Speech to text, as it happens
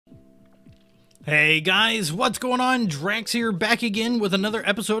Hey guys, what's going on? Drax here, back again with another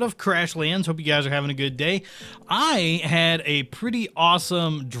episode of Crashlands. Hope you guys are having a good day. I had a pretty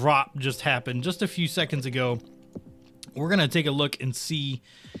awesome drop just happen just a few seconds ago. We're going to take a look and see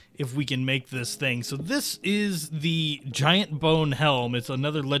if we can make this thing. So this is the GiantBone Helm. It's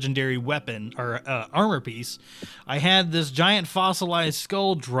another legendary weapon, or armor piece. I had this giant fossilized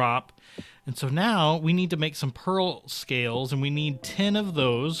skull drop, and so now we need to make some pearl scales, and we need 10 of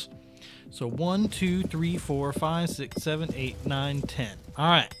those. So 1, 2, 3, 4, 5, 6, 7, 8, 9, 10. All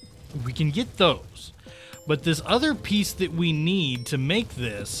right, we can get those. But this other piece that we need to make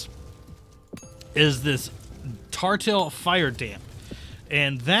this is this Tartail fire damp.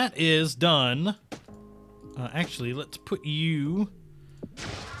 And that is done. Actually, let's put you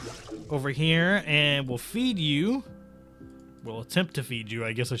over here and we'll feed you. We'll attempt to feed you,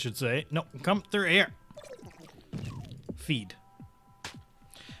 I guess I should say. No, come through here. Feed.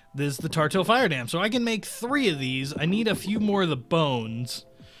 This is the Tartail fire dam. So I can make 3 of these. I need a few more of the bones.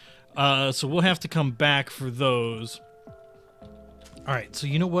 So we'll have to come back for those. Alright, so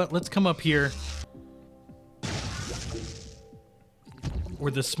you know what? Let's come up here where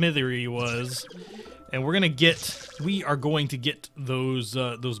the smithery was. And we are going to get those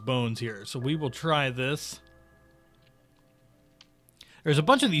bones here. So we will try this. There's a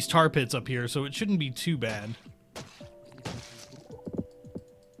bunch of these tar pits up here, so it shouldn't be too bad.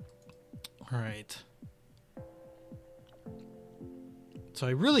 Alright. So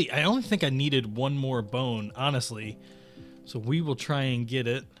I only think I needed one more bone, honestly. So we will try and get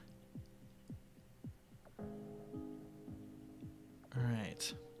it.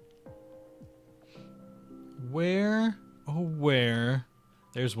 Alright. Where? Oh, where?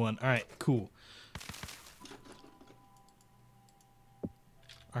 There's one. Alright, cool.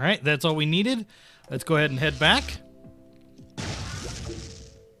 Alright, that's all we needed. Let's go ahead and head back.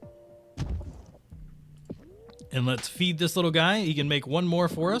 And let's feed this little guy. He can make one more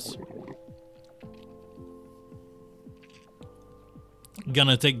for us.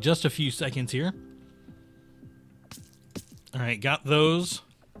 Gonna take just a few seconds here. Alright, got those.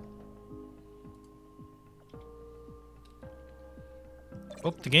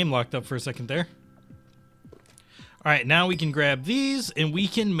 Oh, the game locked up for a second there. Alright, now we can grab these and we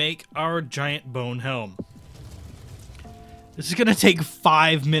can make our GiantBone Helm. This is gonna take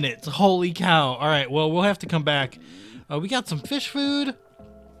 5 minutes. Holy cow. Alright, well, we'll have to come back. We got some fish food.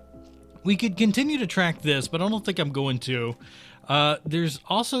 We could continue to track this, but I don't think I'm going to. There's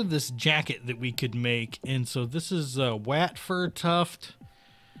also this jacket that we could make, and so this is wat fur tuft.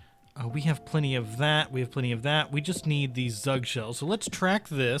 We have plenty of that. We have plenty of that. We just need these zug shells. So let's track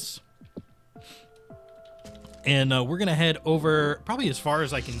this. And we're gonna head over probably as far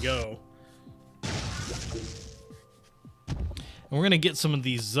as I can go. And we're going to get some of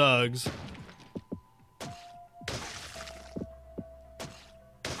these zugs.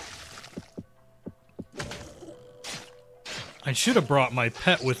 I should have brought my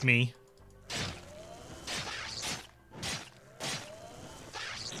pet with me.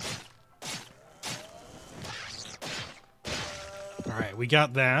 Alright, we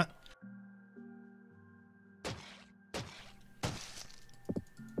got that.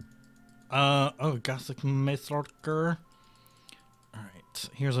 Oh, Gothic Massacre. Alright,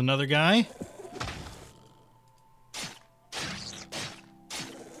 here's another guy.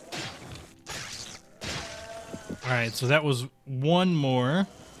 Alright, so that was one more.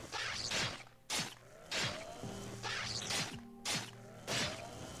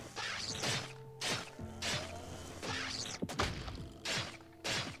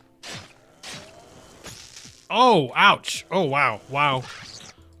 Oh, ouch. Oh, wow. Wow.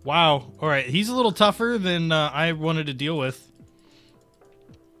 Wow. Alright, he's a little tougher than I wanted to deal with.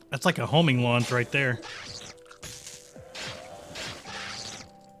 That's like a homing launch right there.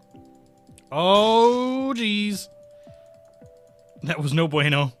 Oh, jeez. That was no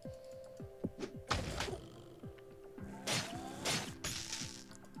bueno.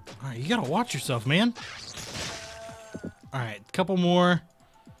 Alright, you gotta watch yourself, man. Alright, couple more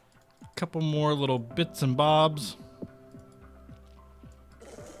little bits and bobs.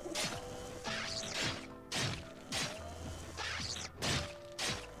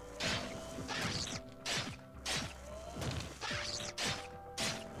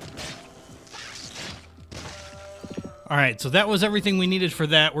 Alright, so that was everything we needed for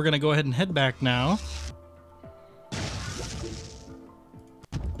that. We're going to go ahead and head back now.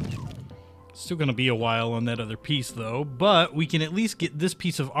 Still going to be a while on that other piece, though. But we can at least get this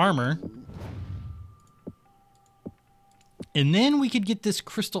piece of armor. And then we could get this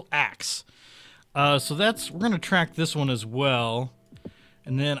crystal axe. So we're going to track this one as well.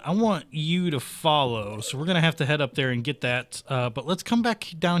 And then I want you to follow. So we're going to have to head up there and get that. But let's come back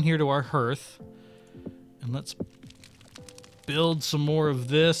down here to our hearth. And let's build some more of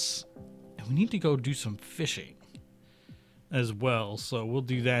this. And we need to go do some fishing as well. So we'll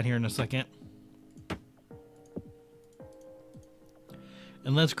do that here in a second.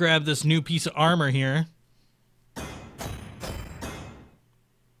 And let's grab this new piece of armor here.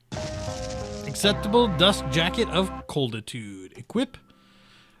 Acceptable dust jacket of colditude. Equip.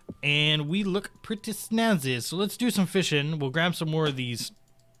 And we look pretty snazzy. So let's do some fishing. We'll grab some more of these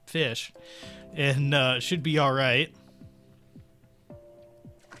fish. And should be alright.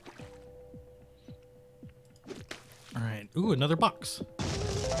 Alright. Ooh, another box.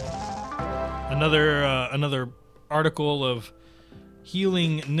 Another article of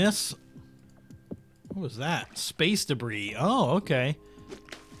healingness. What was that? Space debris. Oh, okay.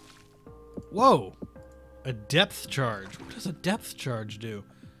 Whoa. A depth charge. What does a depth charge do?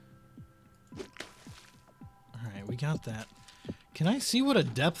 Alright, we got that. Can I see what a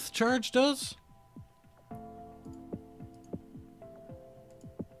depth charge does?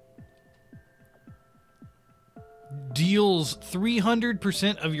 Deals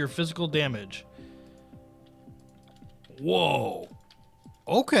 300% of your physical damage. Whoa.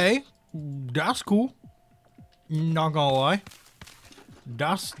 Okay. That's cool. Not gonna lie.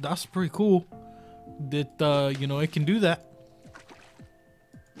 That's pretty cool. That, you know, it can do that.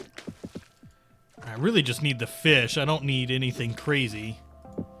 I really just need the fish. I don't need anything crazy.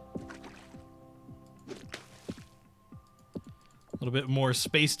 A little bit more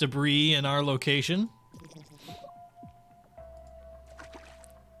space debris in our location.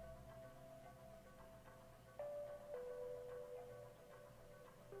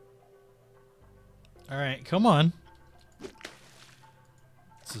 All right, come on.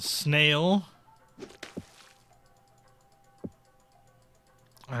 It's a snail.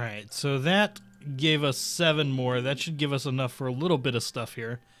 All right, so that gave us 7 more. That should give us enough for a little bit of stuff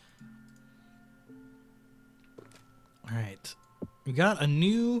here. All right, we got a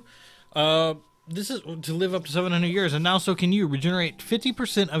new. This is to live up to 700 years, and now so can you. Regenerate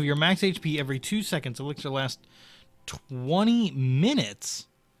 50% of your max HP every 2 seconds. Elixir lasts 20 minutes.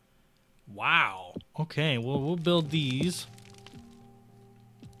 Wow. Okay, well, we'll build these.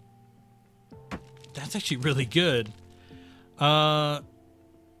 That's actually really good.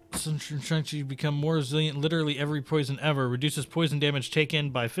 Strength, you become more resilient literally every poison ever. Reduces poison damage taken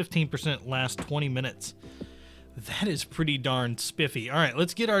by 15%, lasts 20 minutes. That is pretty darn spiffy. All right,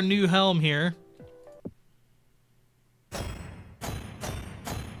 let's get our new helm here.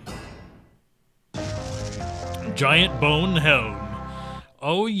 GiantBone Helm.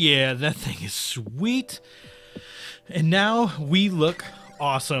 Oh yeah, that thing is sweet. And now we look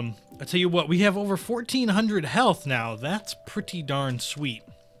awesome. I tell you what, we have over 1,400 health now. That's pretty darn sweet.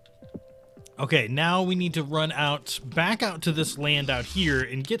 Okay, now we need to run out, back out to this land out here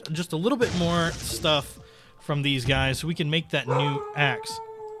and get just a little bit more stuff from these guys so we can make that new axe.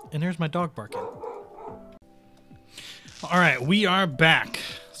 And there's my dog barking. All right, we are back.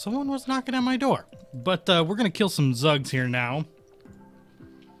 Someone was knocking at my door. But we're going to kill some Zugs here now.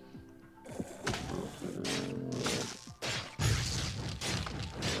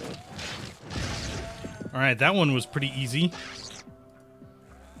 All right, that one was pretty easy.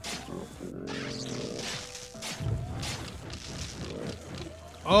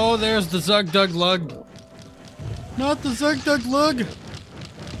 Oh, there's the Zug Dug Lug. Not the Zug Dug Lug.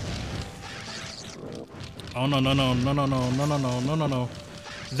 Oh, no, no, no, no, no, no, no, no, no, no, no, no.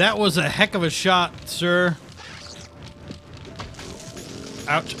 That was a heck of a shot, sir.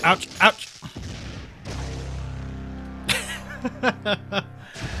 Ouch, ouch, ouch.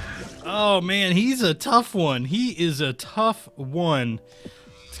 Oh, man, he's a tough one. He is a tough one.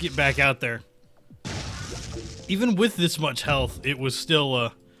 Let's get back out there. Even with this much health, it was still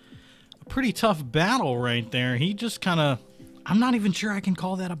a pretty tough battle right there. He just kind of... I'm not even sure I can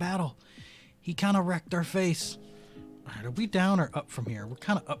call that a battle. He kind of wrecked our face. All right, are we down or up from here? We're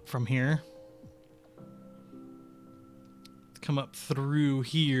kind of up from here. Let's come up through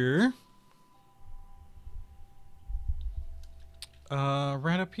here.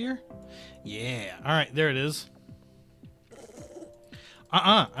 Right up here? Yeah. All right, there it is.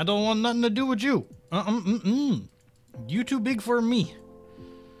 I don't want nothing to do with you. You too big for me.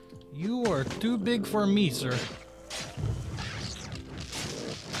 You are too big for me, sir.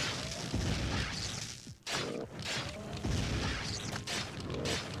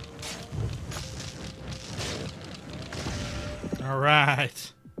 All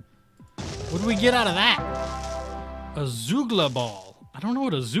right. What do we get out of that? A Zoogla ball. I don't know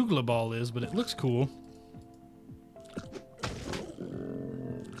what a Zoogla ball is, but it looks cool.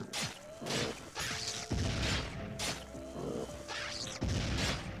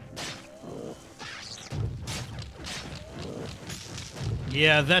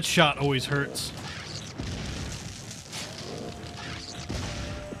 Yeah, that shot always hurts.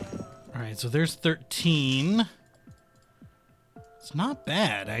 Alright, so there's 13. It's not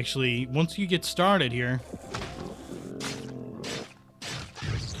bad, actually, once you get started here.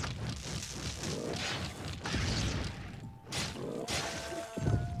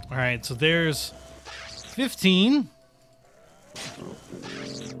 Alright, so there's 15.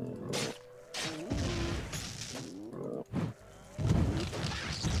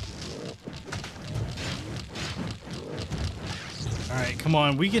 Alright, come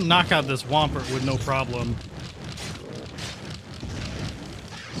on. We can knock out this Wampert with no problem.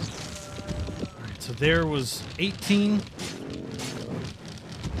 Alright, so there was 18.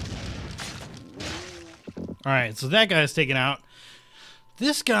 Alright, so that guy's taken out.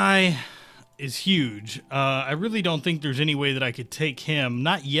 This guy is huge. I really don't think there's any way that I could take him.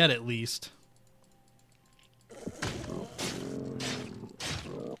 Not yet, at least.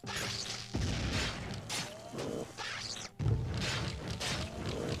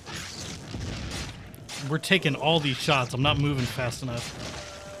 We're taking all these shots. I'm not moving fast enough.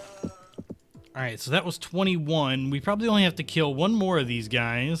 Alright, so that was 21. We probably only have to kill one more of these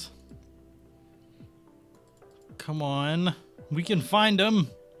guys. Come on. We can find them.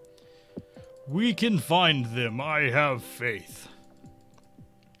 We can find them. I have faith.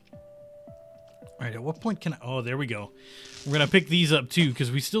 Alright, at what point can I... Oh, there we go. We're going to pick these up too,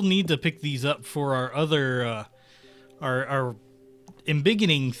 because we still need to pick these up for our other... our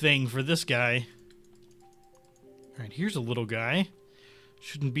embiggening thing for this guy. Alright, here's a little guy.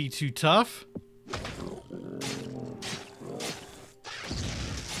 Shouldn't be too tough.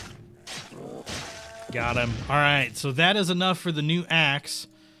 Got him. Alright, so that is enough for the new axe.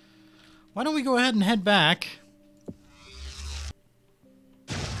 Why don't we go ahead and head back?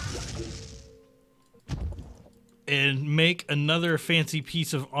 And make another fancy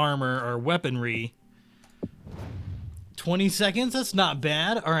piece of armor or weaponry. 20 seconds? That's not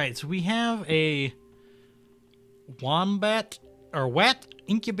bad. Alright, so we have a wombat or wat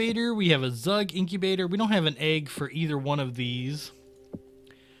incubator. We have a zug incubator. We don't have an egg for either one of these.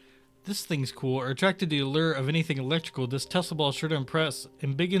 This thing's cool. Are attracted to the allure of anything electrical. This Tesla ball is sure to impress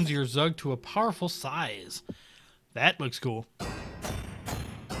and biggins your zug to a powerful size. That looks cool.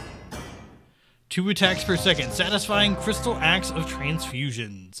 2 attacks per second. Satisfying crystal axe of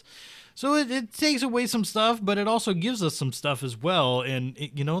transfusions. So it takes away some stuff, but it also gives us some stuff as well. And,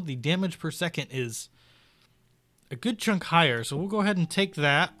 you know, the damage per second is a good chunk higher. So we'll go ahead and take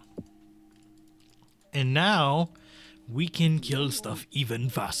that. And now we can kill stuff even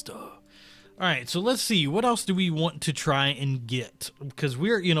faster. All right, so let's see. What else do we want to try and get? Because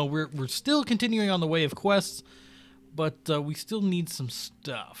we're still continuing on the way of quests, but we still need some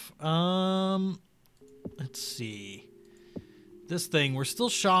stuff. Let's see. This thing, we're still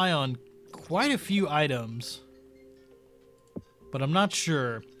shy on quite a few items, but I'm not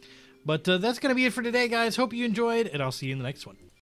sure. But that's going to be it for today, guys. Hope you enjoyed, and I'll see you in the next one.